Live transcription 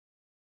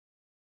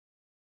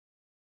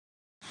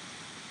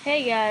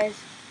Hey guys,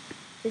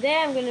 today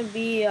I'm going to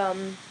be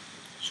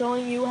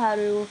showing you how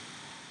to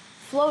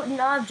float an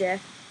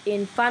object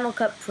in Final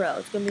Cut Pro.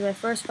 It's going to be my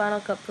first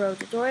Final Cut Pro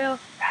tutorial,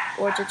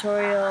 or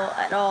tutorial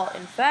at all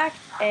in fact,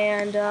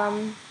 and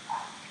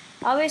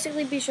I'll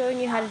basically be showing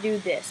you how to do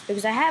this,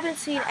 because I haven't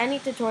seen any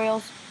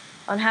tutorials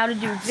on how to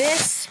do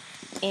this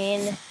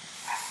in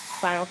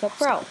Final Cut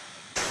Pro.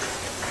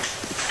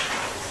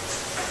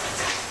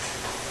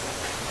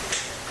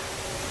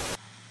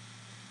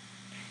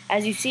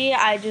 As you see,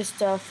 I just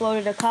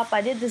floated a cup. I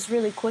did this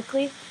really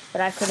quickly,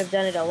 but I could have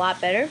done it a lot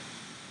better.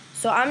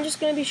 So I'm just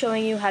going to be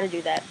showing you how to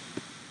do that.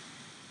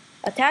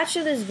 Attached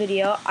to this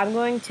video, I'm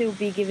going to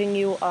be giving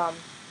you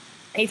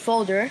a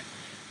folder,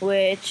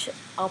 which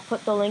I'll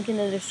put the link in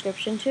the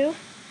description to.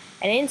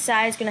 And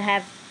inside is going to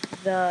have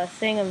the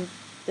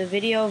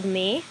video of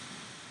me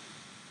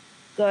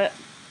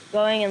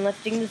going and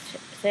lifting the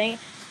thing.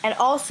 And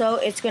also,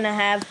 it's going to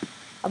have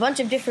a bunch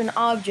of different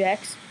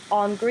objects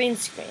on green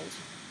screens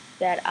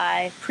that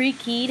I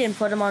pre-keyed and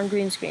put them on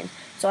green screen.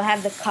 So I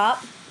have the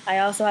cup, I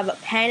also have a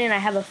pen, and I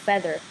have a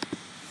feather.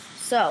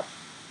 So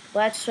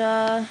let's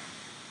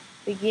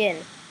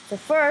begin. So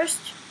first,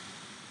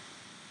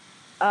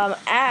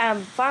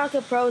 Final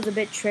Cut Pro is a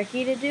bit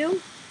tricky to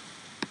do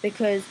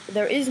because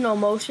there is no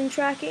motion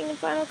tracking in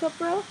Final Cut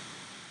Pro,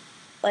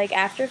 like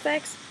After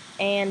Effects,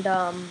 and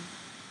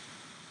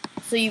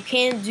so you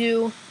can't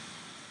do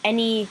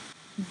any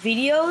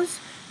videos.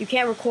 You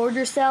can't record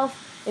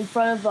yourself in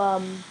front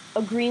of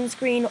a green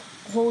screen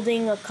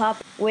holding a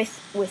cup with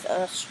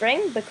a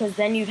string, because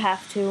then you'd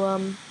have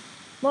to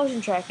motion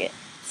track it.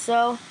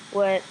 So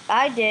what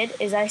I did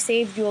is I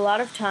saved you a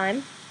lot of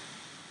time,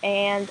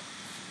 and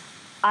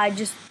I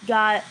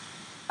got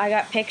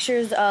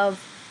pictures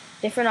of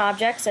different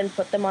objects and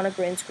put them on a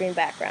green screen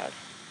background.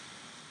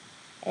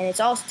 And it's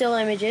all still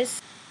images.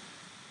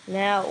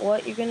 Now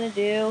what you're gonna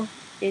do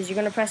is you're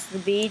gonna press the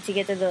B to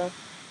get to the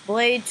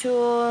blade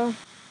tool,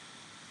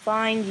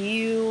 find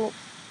you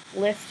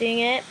lifting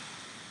it,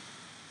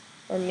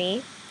 or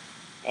me,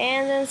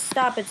 and then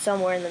stop it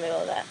somewhere in the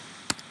middle of that.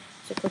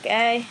 So click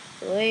A,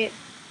 delete,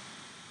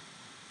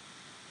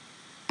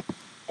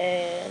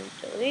 and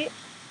delete.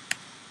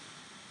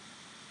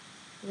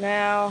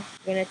 Now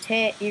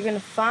you're gonna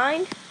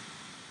find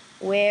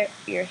where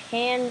your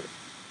hand,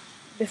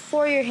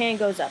 before your hand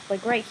goes up,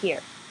 like right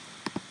here,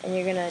 and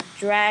you're gonna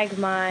drag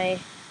my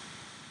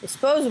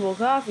disposable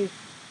coffee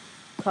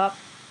cup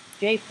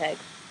JPEG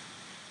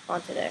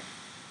onto there.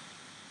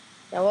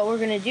 Now what we're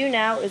going to do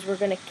now is we're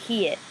going to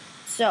key it.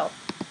 So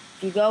if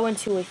you go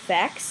into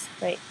Effects,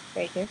 right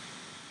here,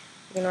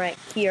 you're going to write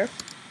Keyer,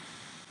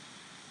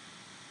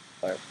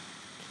 or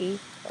Key,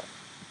 or,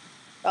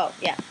 oh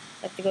yeah,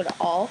 you have to go to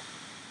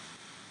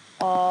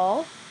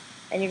All,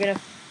 and you're going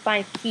to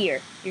find Keyer.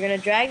 You're going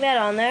to drag that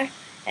on there,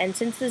 and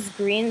since this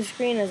green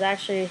screen is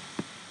actually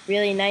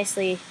really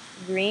nicely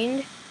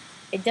greened,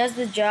 it does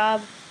the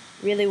job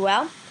really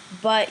well,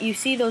 but you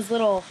see those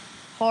little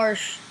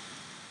harsh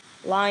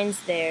lines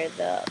there,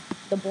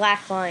 the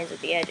black lines at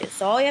the edges.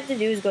 So all you have to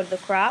do is go to the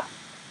crop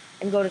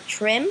and go to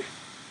trim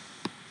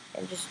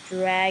and just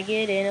drag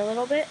it in a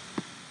little bit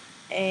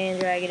and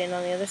drag it in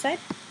on the other side.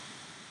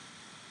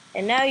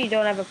 And now you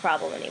don't have a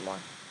problem anymore.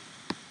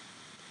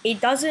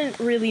 It doesn't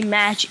really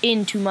match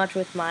in too much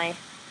with my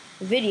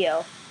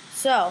video.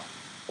 So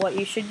what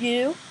you should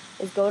do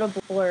is go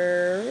to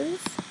blurs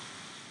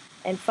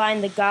and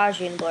find the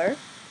Gaussian blur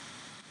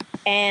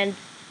and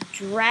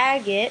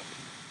drag it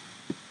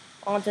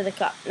onto the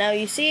cup. Now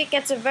you see it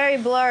gets very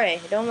blurry.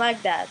 I don't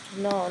like that.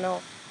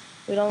 No.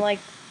 We don't like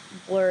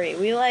blurry.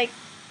 We like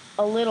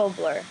a little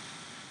blur.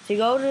 So you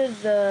go to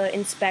the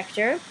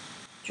inspector,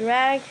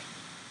 drag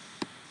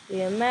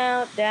the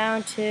amount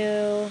down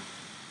to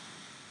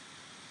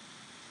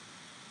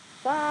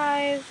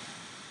 5.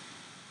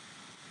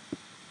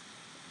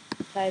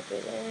 Type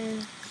it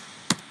in.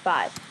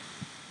 5.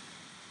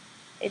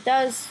 It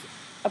does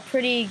a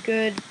pretty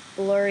good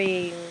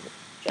blurring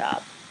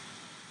job.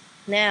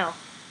 Now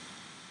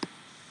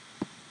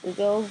we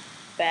go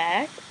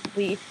back,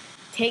 we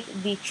take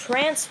the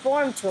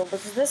transform tool,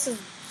 because this is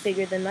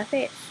bigger than my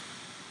face,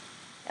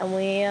 and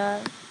we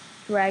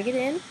drag it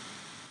in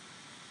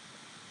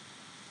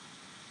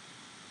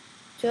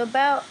to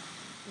about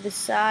the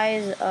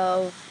size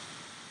of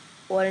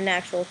what an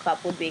actual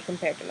cup would be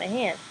compared to my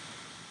hand.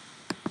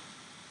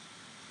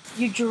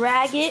 You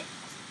drag it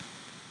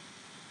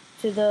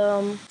to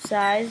the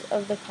size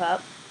of the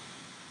cup,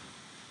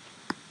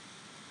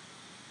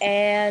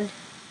 and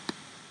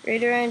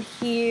right around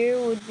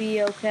here would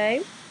be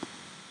okay.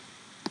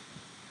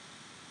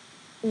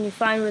 And you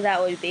find where that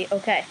would be.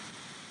 Okay.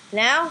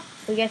 Now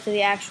we get to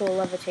the actual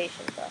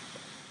levitation process.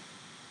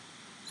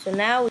 So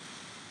now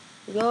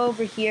we go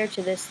over here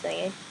to this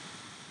thingy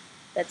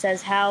that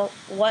says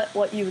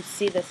what you would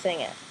see the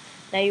thing at.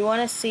 Now you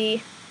want to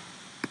see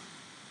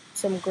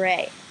some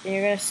gray. And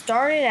you're going to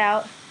start it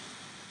out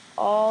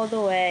all the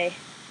way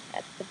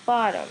at the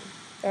bottom,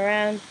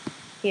 around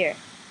here.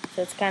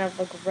 So it's kind of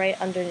like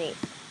right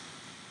underneath.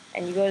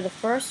 And you go to the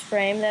first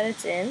frame that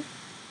it's in,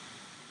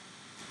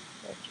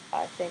 which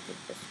I think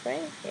it's this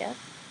frame. Yeah,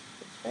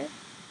 this frame.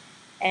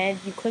 And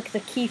you click the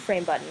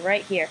keyframe button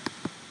right here,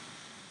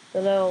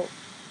 the little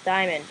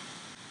diamond,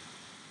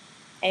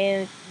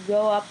 and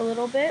go up a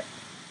little bit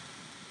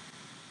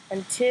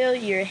until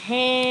your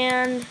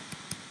hand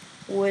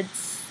would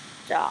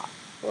stop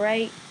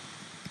right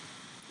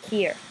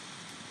here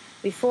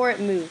before it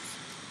moves.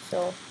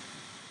 So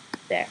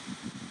there,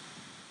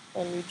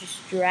 and you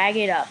just drag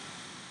it up,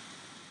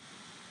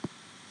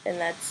 and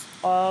that's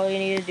all you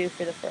need to do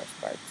for the first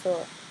part.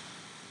 So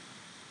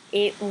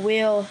it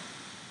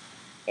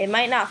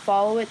might not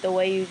follow it the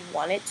way you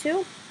want it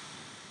to.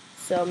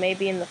 So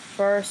maybe in the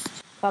first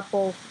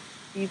couple,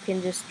 you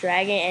can just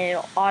drag it and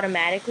it'll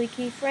automatically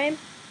keyframe.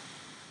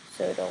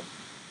 So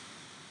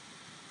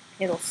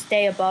it'll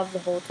stay above the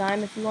whole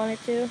time if you want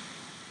it to,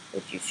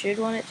 which you should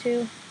want it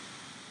to.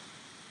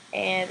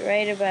 And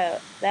right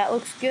about, that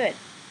looks good.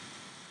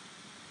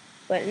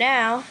 But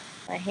now,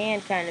 my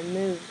hand kind of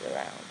moves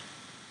around.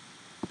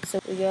 So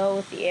we go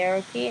with the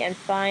arrow key and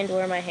find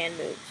where my hand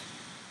moves.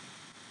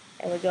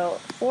 And we go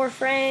 4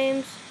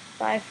 frames,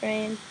 5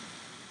 frames,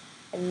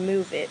 and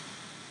move it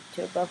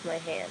to above my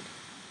hand.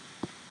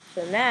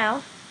 So now,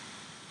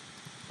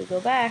 if we go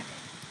back,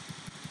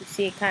 you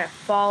see it kind of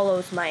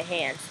follows my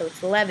hand, so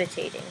it's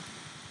levitating.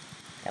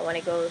 And when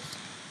it goes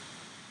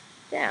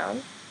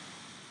down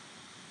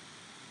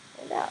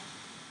and up.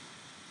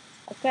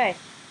 Okay.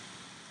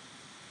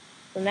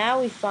 So now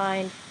we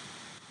find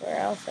where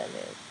else I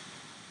move.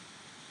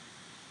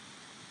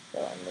 So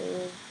I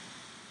move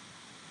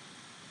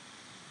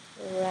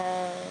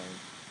around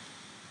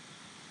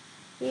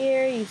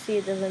here. You see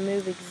it doesn't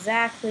move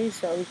exactly,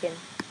 so we can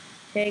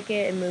take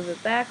it and move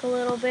it back a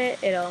little bit.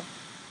 It'll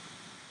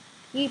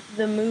keep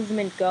the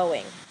movement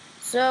going.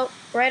 So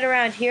right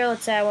around here,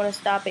 let's say I want to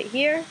stop it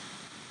here.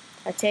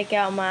 I take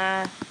out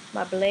my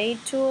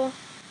blade tool,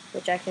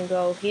 which I can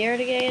go here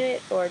to get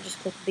it, or just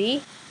click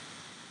B.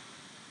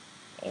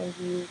 And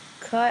you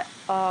cut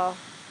off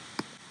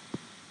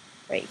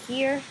right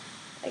here,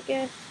 I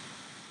guess.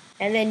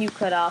 And then you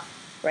cut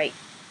off right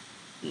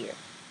here.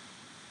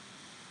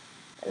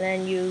 And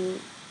then you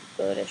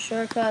go to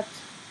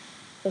shortcuts,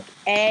 click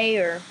A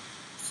or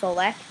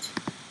select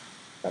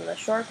from the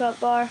shortcut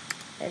bar,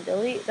 and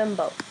delete them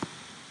both.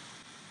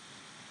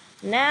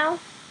 Now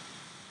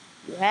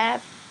you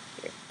have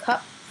your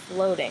cup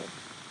floating.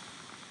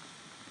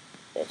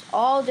 There's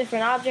all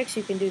different objects.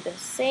 You can do the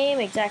same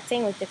exact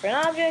thing with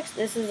different objects.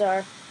 This is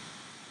our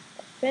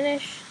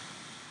finish.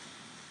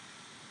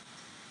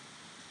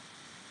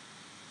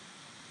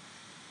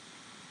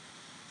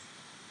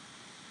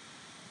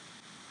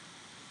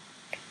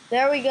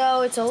 There we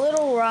go. It's a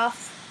little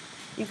rough.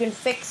 You can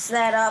fix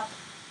that up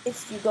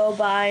if you go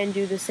by and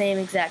do the same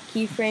exact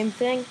keyframe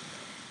thing.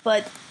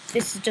 But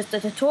this is just a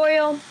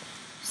tutorial.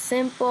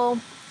 Simple.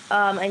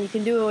 And you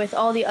can do it with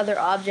all the other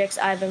objects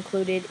I've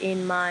included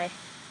in my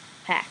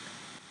pack.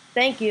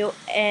 Thank you,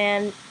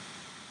 and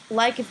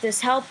like if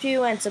this helped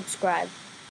you, and subscribe.